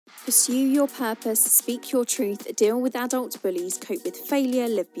Pursue your purpose, speak your truth, deal with adult bullies, cope with failure,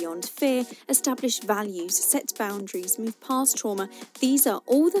 live beyond fear, establish values, set boundaries, move past trauma. These are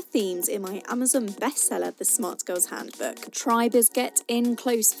all the themes in my Amazon bestseller, The Smart Girl's Handbook. Tribers, get in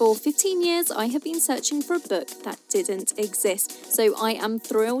close. For 15 years, I have been searching for a book that didn't exist. So I am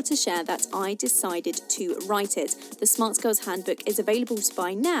thrilled to share that I decided to write it. The Smart Girl's Handbook is available to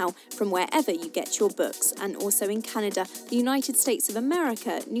buy now from wherever you get your books, and also in Canada, the United States of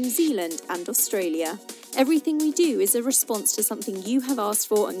America, New Zealand and Australia. Everything we do is a response to something you have asked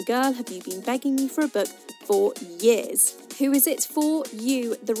for, and girl, have you been begging me for a book for years. Who is it for?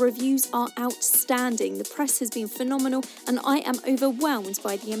 You. The reviews are outstanding, the press has been phenomenal, and I am overwhelmed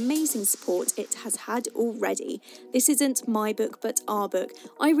by the amazing support it has had already. This isn't my book, but our book.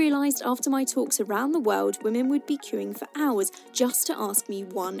 I realised after my talks around the world, women would be queuing for hours just to ask me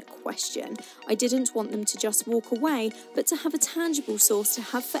one question. I didn't want them to just walk away, but to have a tangible source to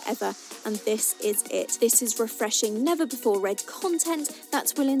have forever, and this is it. This is refreshing, never before read content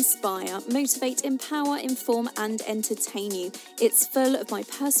that will inspire, motivate, empower, inform and entertain you. It's full of my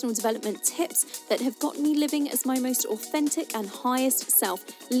personal development tips that have got me living as my most authentic and highest self,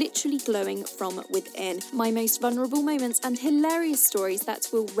 literally glowing from within. My most vulnerable moments and hilarious stories that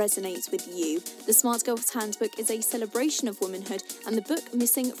will resonate with you. The Smart Girl's Handbook is a celebration of womanhood and the book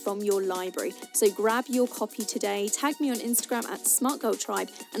missing from your library. So grab your copy today, tag me on Instagram at Smart Girl Tribe,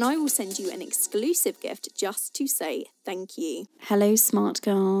 and I will send you an exclusive gift just to say thank you. Hello, Smart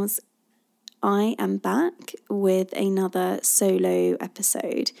Girls. I am back with another solo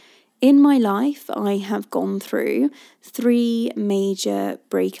episode. In my life, I have gone through 3 major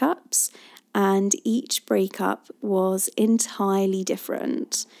breakups, and each breakup was entirely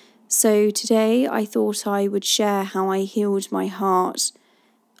different. So today I thought I would share how I healed my heart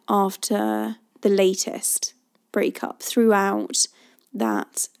after the latest breakup, throughout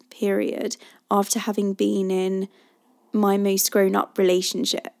that period, after having been in my most grown-up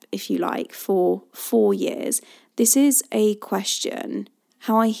relationship, if you like, for 4 years. This is a question,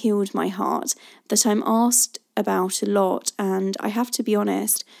 how I healed my heart, that I'm asked about a lot, and I have to be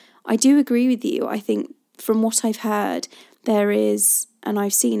honest, I do agree with you. I think from what I've heard, there is, and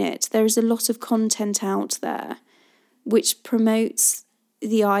I've seen it, there is a lot of content out there which promotes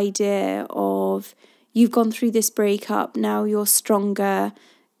the idea of you've gone through this breakup, now you're stronger,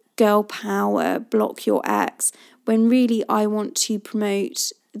 girl power, block your ex, when really I want to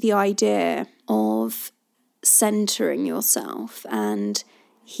promote the idea of centering yourself and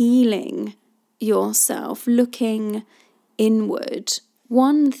healing yourself, looking inward.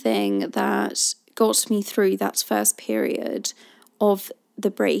 One thing that got me through that first period of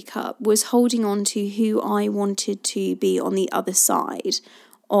the breakup was holding on to who I wanted to be on the other side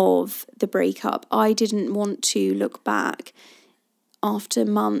of the breakup. I didn't want to look back after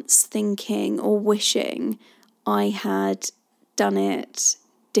months thinking or wishing I had done it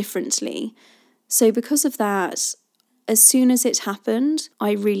differently. So because of that, as soon as it happened,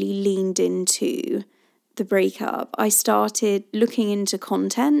 I really leaned into the breakup. I started looking into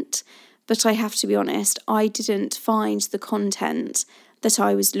content, but I have to be honest, I didn't find the content that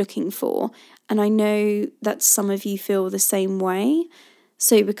I was looking for. And I know that some of you feel the same way.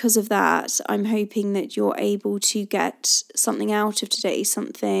 So because of that, I'm hoping that you're able to get something out of today,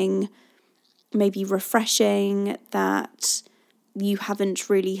 something maybe refreshing that you haven't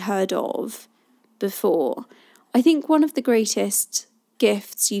really heard of before. I think one of the greatest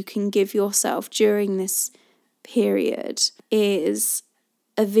gifts you can give yourself during this period is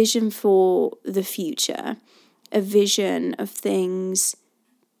a vision for the future, a vision of things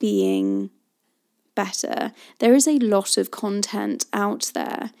being better. There is a lot of content out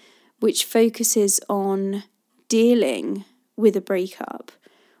there which focuses on dealing with a breakup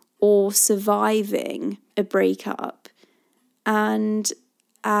or surviving a breakup. And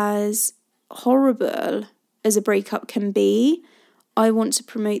as horrible as a breakup can be, I want to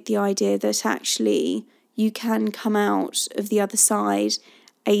promote the idea that actually you can come out of the other side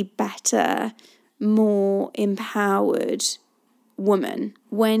a better, more empowered woman.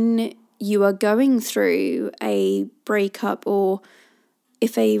 When you are going through a breakup, or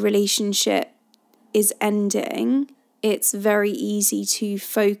if a relationship is ending, it's very easy to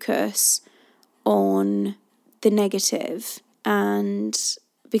focus on the negative. And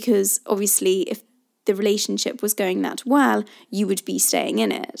because obviously if the relationship was going that well, you would be staying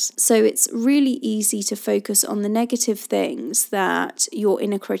in it. So it's really easy to focus on the negative things that your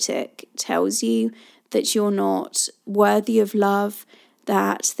inner critic tells you, that you're not worthy of love,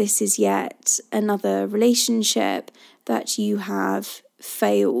 that this is yet another relationship, that you have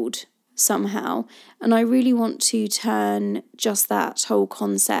failed somehow. And I really want to turn just that whole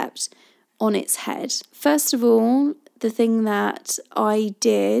concept on its head. First of all, the thing that I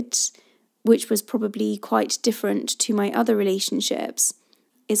did, which was probably quite different to my other relationships,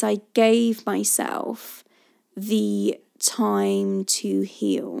 is I gave myself the time to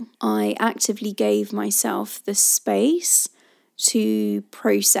heal. I actively gave myself the space to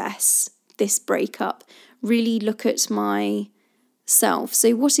process this breakup, really look at myself.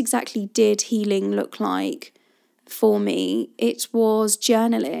 So what exactly did healing look like for me? It was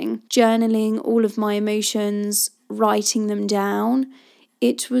journaling all of my emotions, writing them down.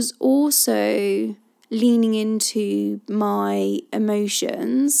 It was also leaning into my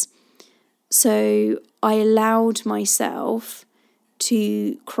emotions. So I allowed myself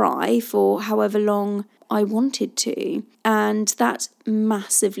to cry for however long I wanted to. And that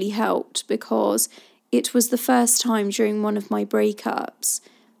massively helped, because it was the first time during one of my breakups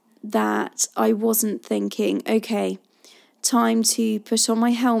that I wasn't thinking, okay, time to put on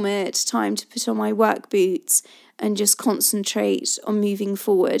my helmet, time to put on my work boots and just concentrate on moving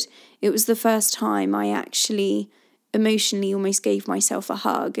forward. It was the first time I actually emotionally almost gave myself a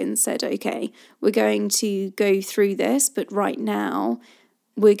hug and said, okay, we're going to go through this, but right now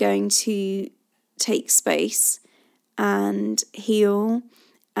we're going to take space and heal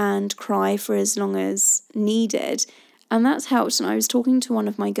and cry for as long as needed. And that's helped. And I was talking to one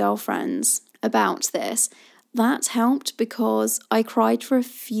of my girlfriends about this. That helped because I cried for a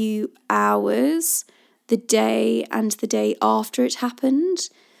few hours the day and the day after it happened.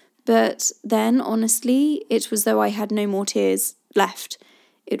 But then, honestly, it was though I had no more tears left.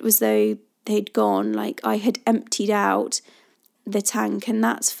 It was though they'd gone, like I had emptied out the tank, and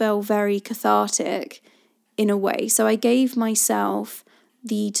that felt very cathartic in a way. So I gave myself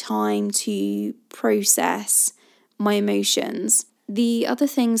the time to process my emotions. The other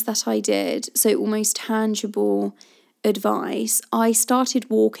things that I did, so almost tangible advice, I started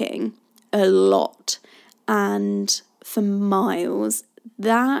walking a lot and for miles.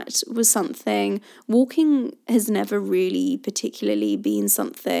 That was something, walking has never really particularly been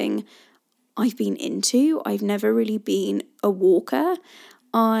something I've been into. I've never really been a walker.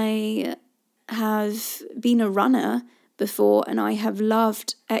 I have been a runner before and I have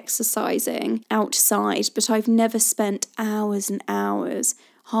loved exercising outside, but I've never spent hours and hours,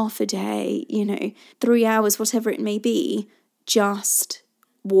 half a day, 3 hours, whatever it may be, just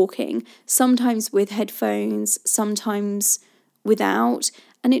walking, sometimes with headphones, sometimes without.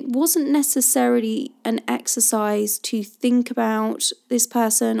 And it wasn't necessarily an exercise to think about this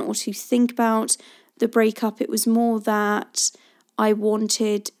person or to think about the breakup. It was more that I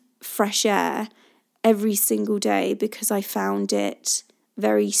wanted fresh air every single day because I found it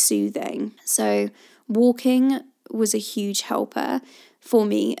very soothing. So walking was a huge helper for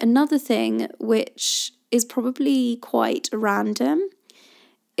me. Another thing which is probably quite random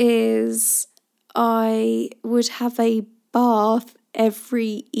is I would have a bath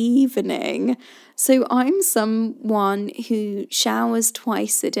every evening. So I'm someone who showers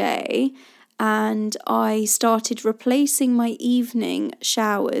twice a day, and I started replacing my evening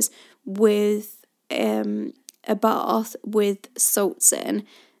showers with a bath with salts in,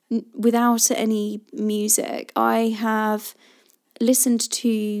 without any music. I have listened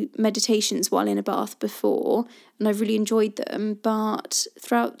to meditations while in a bath before, and I've really enjoyed them, but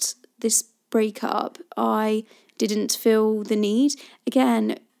throughout this breakup, I didn't feel the need.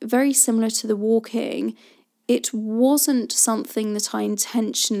 Again, very similar to the walking, it wasn't something that I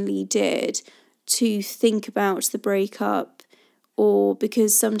intentionally did to think about the breakup, or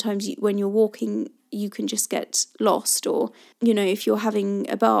because sometimes when you're walking, you can just get lost, or, if you're having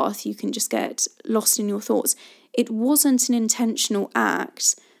a bath, you can just get lost in your thoughts. It wasn't an intentional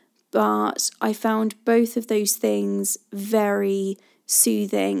act, but I found both of those things very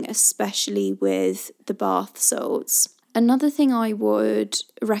soothing, especially with the bath salts. Another thing I would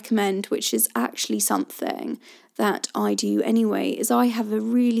recommend, which is actually something that I do anyway, is I have a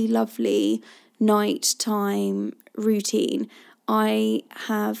really lovely nighttime routine. I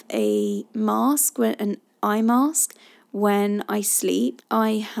have a mask, an eye mask, when I sleep.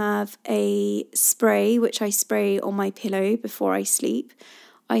 I have a spray, which I spray on my pillow before I sleep.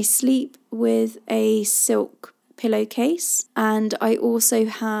 I sleep with a silk pillowcase, and I also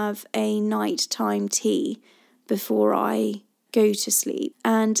have a nighttime tea before I go to sleep.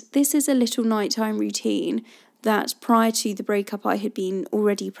 And this is a little nighttime routine that prior to the breakup I had been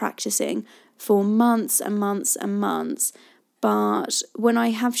already practicing for months and months and months. But when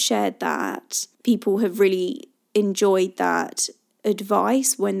I have shared that, people have really enjoyed that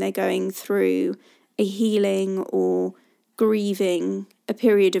advice when they're going through a healing or grieving a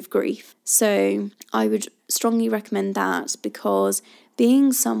period of grief. So I would strongly recommend that, because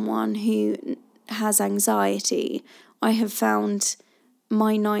being someone who has anxiety, I have found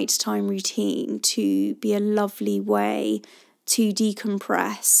my nighttime routine to be a lovely way to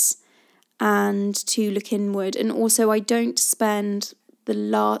decompress and to look inward. And also I don't spend the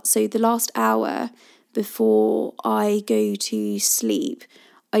last hour before I go to sleep,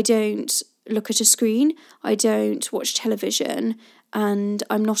 I don't look at a screen, I don't watch television, and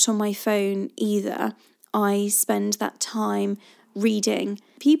I'm not on my phone either. I spend that time reading.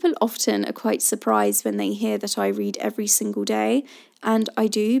 People often are quite surprised when they hear that I read every single day, and I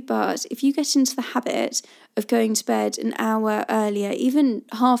do, but if you get into the habit of going to bed an hour earlier, even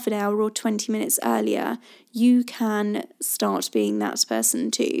half an hour or 20 minutes earlier, you can start being that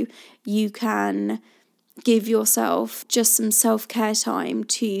person too. You can give yourself just some self-care time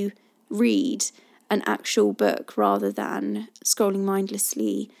to read an actual book rather than scrolling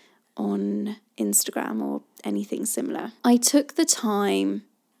mindlessly on Instagram or anything similar. I took the time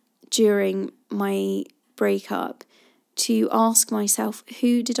during my breakup to ask myself,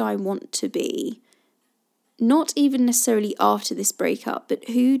 who did I want to be? Not even necessarily after this breakup, but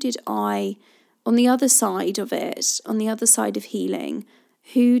who did I, on the other side of it, on the other side of healing,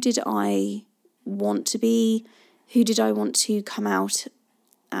 who did I want to be? Who did I want to come out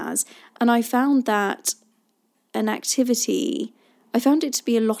as? And I found that I found it to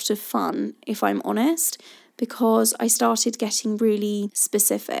be a lot of fun, if I'm honest, because I started getting really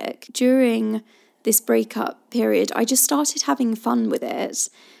specific. During this breakup period, I just started having fun with it,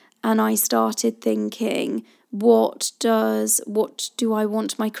 and I started thinking, what do I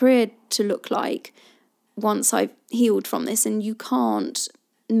want my career to look like once I've healed from this? And you can't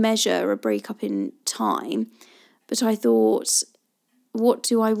measure a breakup in time, but I thought, what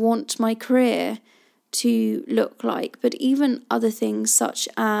do I want my career to look like? But even other things, such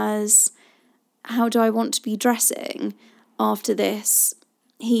as, how do I want to be dressing after this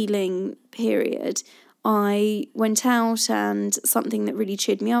healing period? I went out, and something that really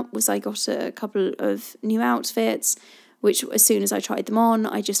cheered me up was I got a couple of new outfits, which as soon as I tried them on,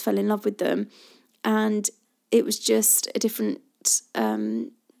 I just fell in love with them. And it was just a different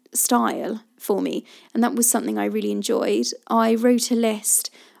style for me, and that was something I really enjoyed. I wrote a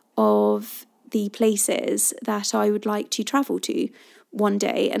list of the places that I would like to travel to one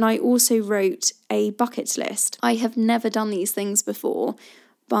day, and I also wrote a bucket list. I have never done these things before,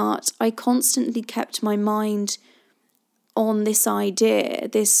 but I constantly kept my mind on this idea,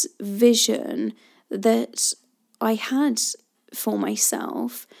 this vision that I had for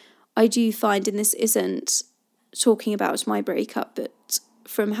myself. I do find, and this isn't talking about my breakup, but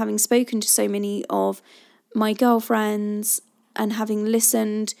from having spoken to so many of my girlfriends and having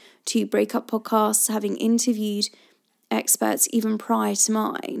listened to breakup podcasts, having interviewed experts even prior to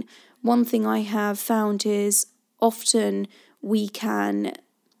mine, one thing I have found is often we can,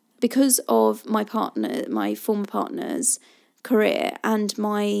 because of my former partner's career and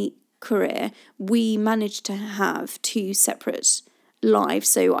my career, we managed to have two separate lives.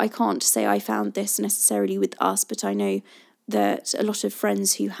 So I can't say I found this necessarily with us, but I know that a lot of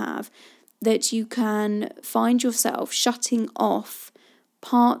friends who have, that you can find yourself shutting off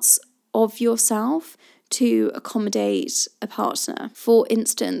parts of yourself to accommodate a partner. For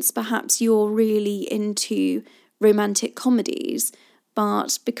instance, perhaps you're really into romantic comedies,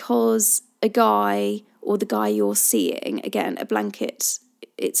 but because a guy, or the guy you're seeing, again,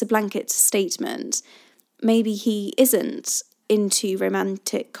 it's a blanket statement, maybe he isn't into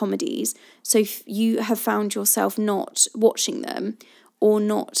romantic comedies, so you have found yourself not watching them or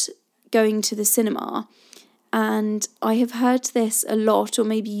not going to the cinema. And I have heard this a lot, or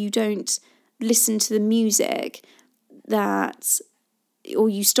maybe you don't listen to the music or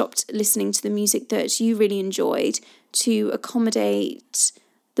you stopped listening to the music that you really enjoyed to accommodate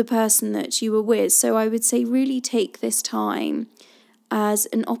the person that you were with. So I would say really take this time as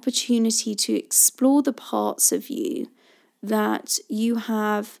an opportunity to explore the parts of you that you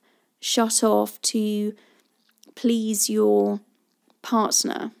have shut off to please your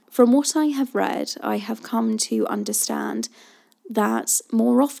partner. From what I have read, I have come to understand that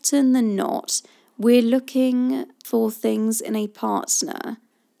more often than not, we're looking for things in a partner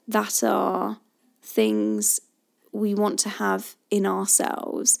that are things we want to have in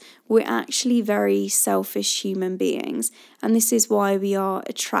ourselves. We're actually very selfish human beings, and this is why we are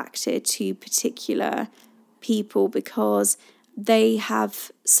attracted to particular people, because they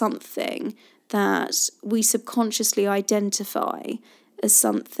have something that we subconsciously identify as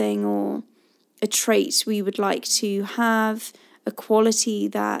something or a trait we would like to have, a quality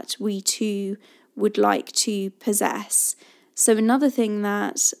that we too would like to possess. So another thing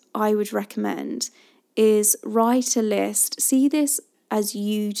that I would recommend is write a list. See this as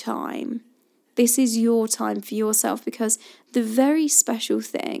you time. This is your time for yourself, because the very special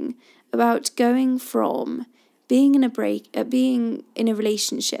thing about going from being in a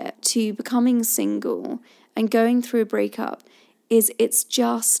relationship to becoming single and going through a breakup is it's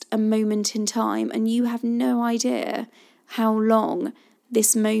just a moment in time, and you have no idea how long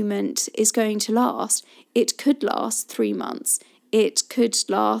this moment is going to last. It could last 3 months. It could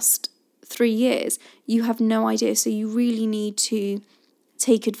last 3 years. You have no idea. So you really need to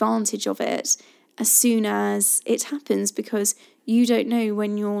take advantage of it as soon as it happens, because you don't know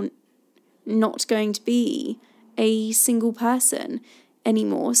when you're not going to be a single person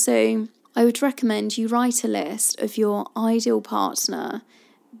anymore. So I would recommend you write a list of your ideal partner,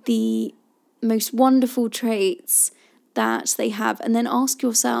 the most wonderful traits that they have, and then ask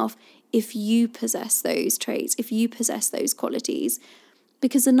yourself if you possess those traits, if you possess those qualities.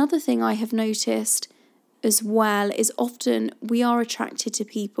 Because another thing I have noticed as well is often we are attracted to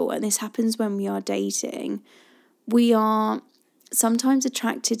people, and this happens when we are dating. We are sometimes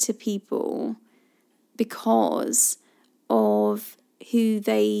attracted to people because of who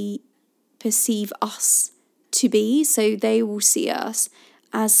they perceive us to be. So they will see us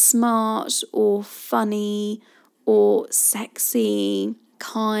as smart or funny or sexy,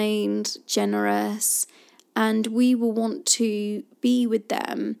 kind, generous, and we will want to be with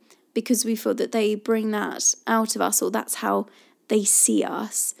them because we feel that they bring that out of us, or that's how they see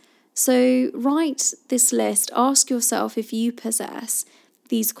us. So write this list, ask yourself if you possess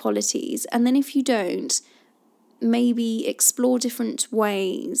these qualities, and then if you don't, maybe explore different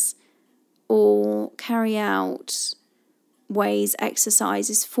ways or carry out ways,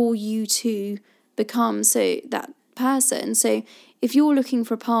 exercises for you to become that person. So if you're looking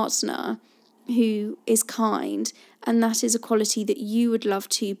for a partner who is kind, and that is a quality that you would love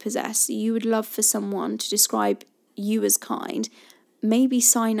to possess, you would love for someone to describe you as kind, maybe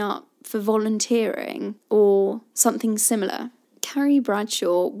sign up for volunteering or something similar. Carrie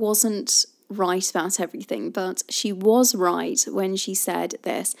Bradshaw wasn't right about everything, but she was right when she said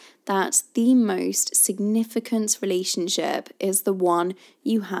this, that the most significant relationship is the one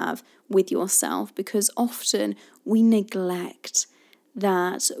you have with yourself, because often we neglect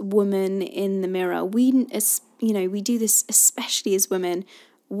that woman in the mirror. We do this especially as women.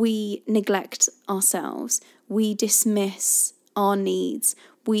 We neglect ourselves. We dismiss our needs.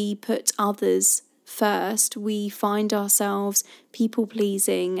 We put others first. We find ourselves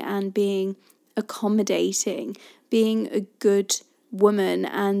people-pleasing and being accommodating, being a good woman,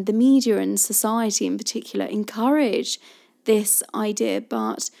 and the media and society in particular encourage this idea.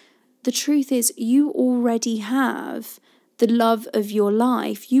 But the truth is, you already have the love of your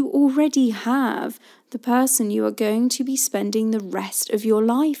life. You already have the person you are going to be spending the rest of your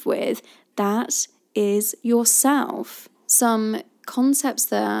life with. That is yourself. Some concepts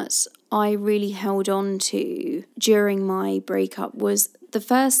that I really held on to during my breakup was, the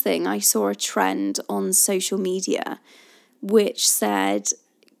first thing, I saw a trend on social media which said,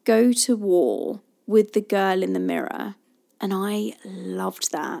 go to war with the girl in the mirror. And I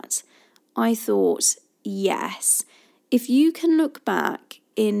loved that. I thought, yes, if you can look back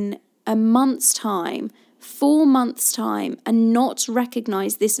in a month's time, 4 months' time, and not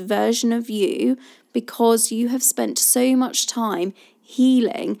recognize this version of you because you have spent so much time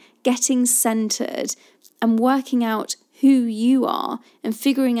healing, getting centered, and working out who you are and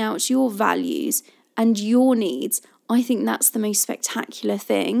figuring out your values and your needs, I think that's the most spectacular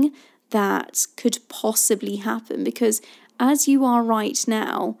thing that could possibly happen, because as you are right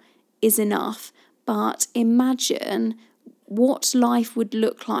now is enough. But imagine what life would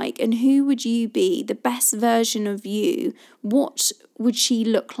look like, and who would you be, the best version of you? What would she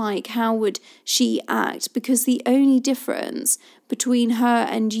look like? How would she act? Because the only difference between her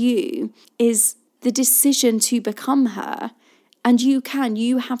and you is the decision to become her. And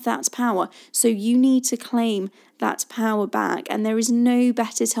you have that power. So you need to claim that power back. And there is no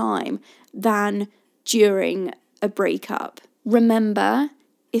better time than during a breakup. Remember,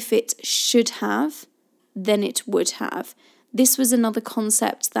 if it should have, then it would have. This was another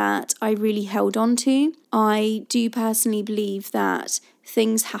concept that I really held on to. I do personally believe that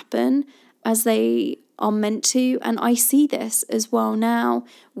things happen as they are meant to, and I see this as well now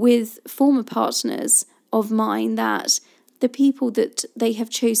with former partners of mine, that the people that they have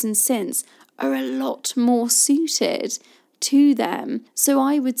chosen since are a lot more suited to them. So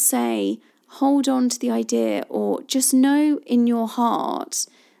I would say, hold on to the idea, or just know in your heart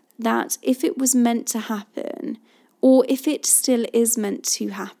that if it was meant to happen, or if it still is meant to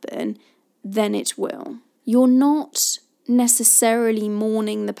happen, then it will. You're not necessarily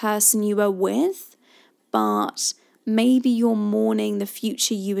mourning the person you are with, but maybe you're mourning the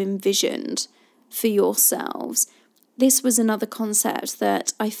future you envisioned for yourselves. This was another concept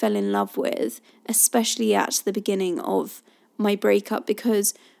that I fell in love with, especially at the beginning of my breakup,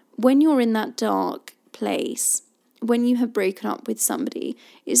 because when you're in that dark place, when you have broken up with somebody,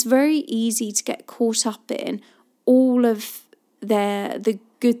 it's very easy to get caught up in all of the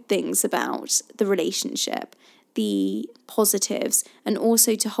good things about the relationship, the positives, and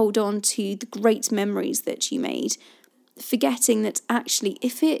also to hold on to the great memories that you made, forgetting that actually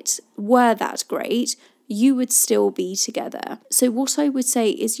if it were that great, you would still be together. So what I would say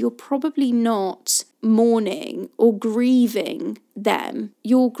is you're probably not mourning or grieving them.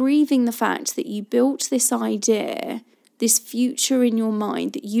 You're grieving the fact that you built this idea, this future in your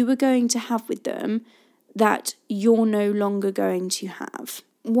mind that you were going to have with them that you're no longer going to have.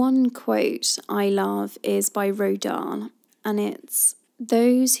 One quote I love is by Rodin, and it's,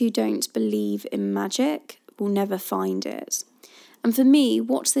 "Those who don't believe in magic will never find it." And for me,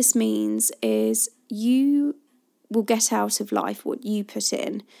 what this means is you will get out of life what you put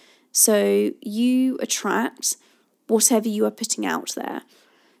in. So you attract whatever you are putting out there.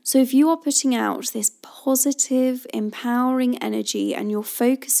 So if you are putting out this positive, empowering energy and you're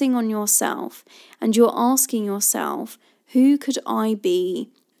focusing on yourself and you're asking yourself, who could I be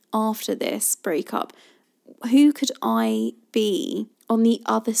after this breakup? Who could I be on the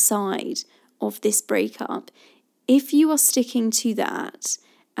other side of this breakup? If you are sticking to that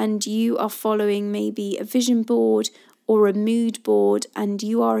and you are following maybe a vision board or a mood board and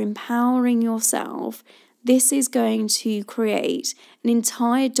you are empowering yourself, this is going to create an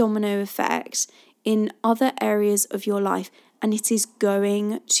entire domino effect in other areas of your life, and it is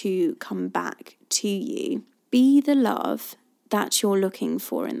going to come back to you. Be the love that you're looking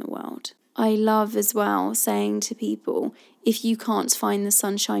for in the world. I love as well saying to people, if you can't find the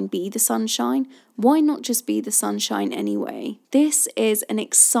sunshine, be the sunshine. Why not just be the sunshine anyway? This is an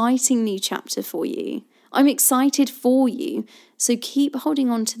exciting new chapter for you. I'm excited for you. So keep holding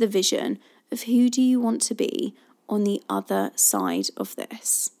on to the vision of who do you want to be on the other side of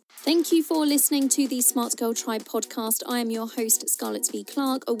this. Thank you for listening to the Smart Girl Tribe podcast. I am your host, Scarlett V.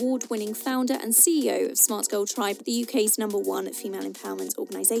 Clark, award-winning founder and CEO of Smart Girl Tribe, the UK's #1 female empowerment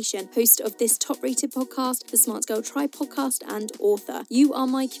organisation, host of this top-rated podcast, the Smart Girl Tribe podcast, and author. You are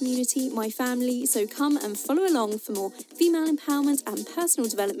my community, my family, so come and follow along for more female empowerment and personal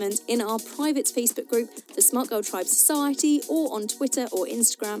development in our private Facebook group, the Smart Girl Tribe Society, or on Twitter or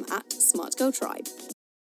Instagram at Smart Girl Tribe.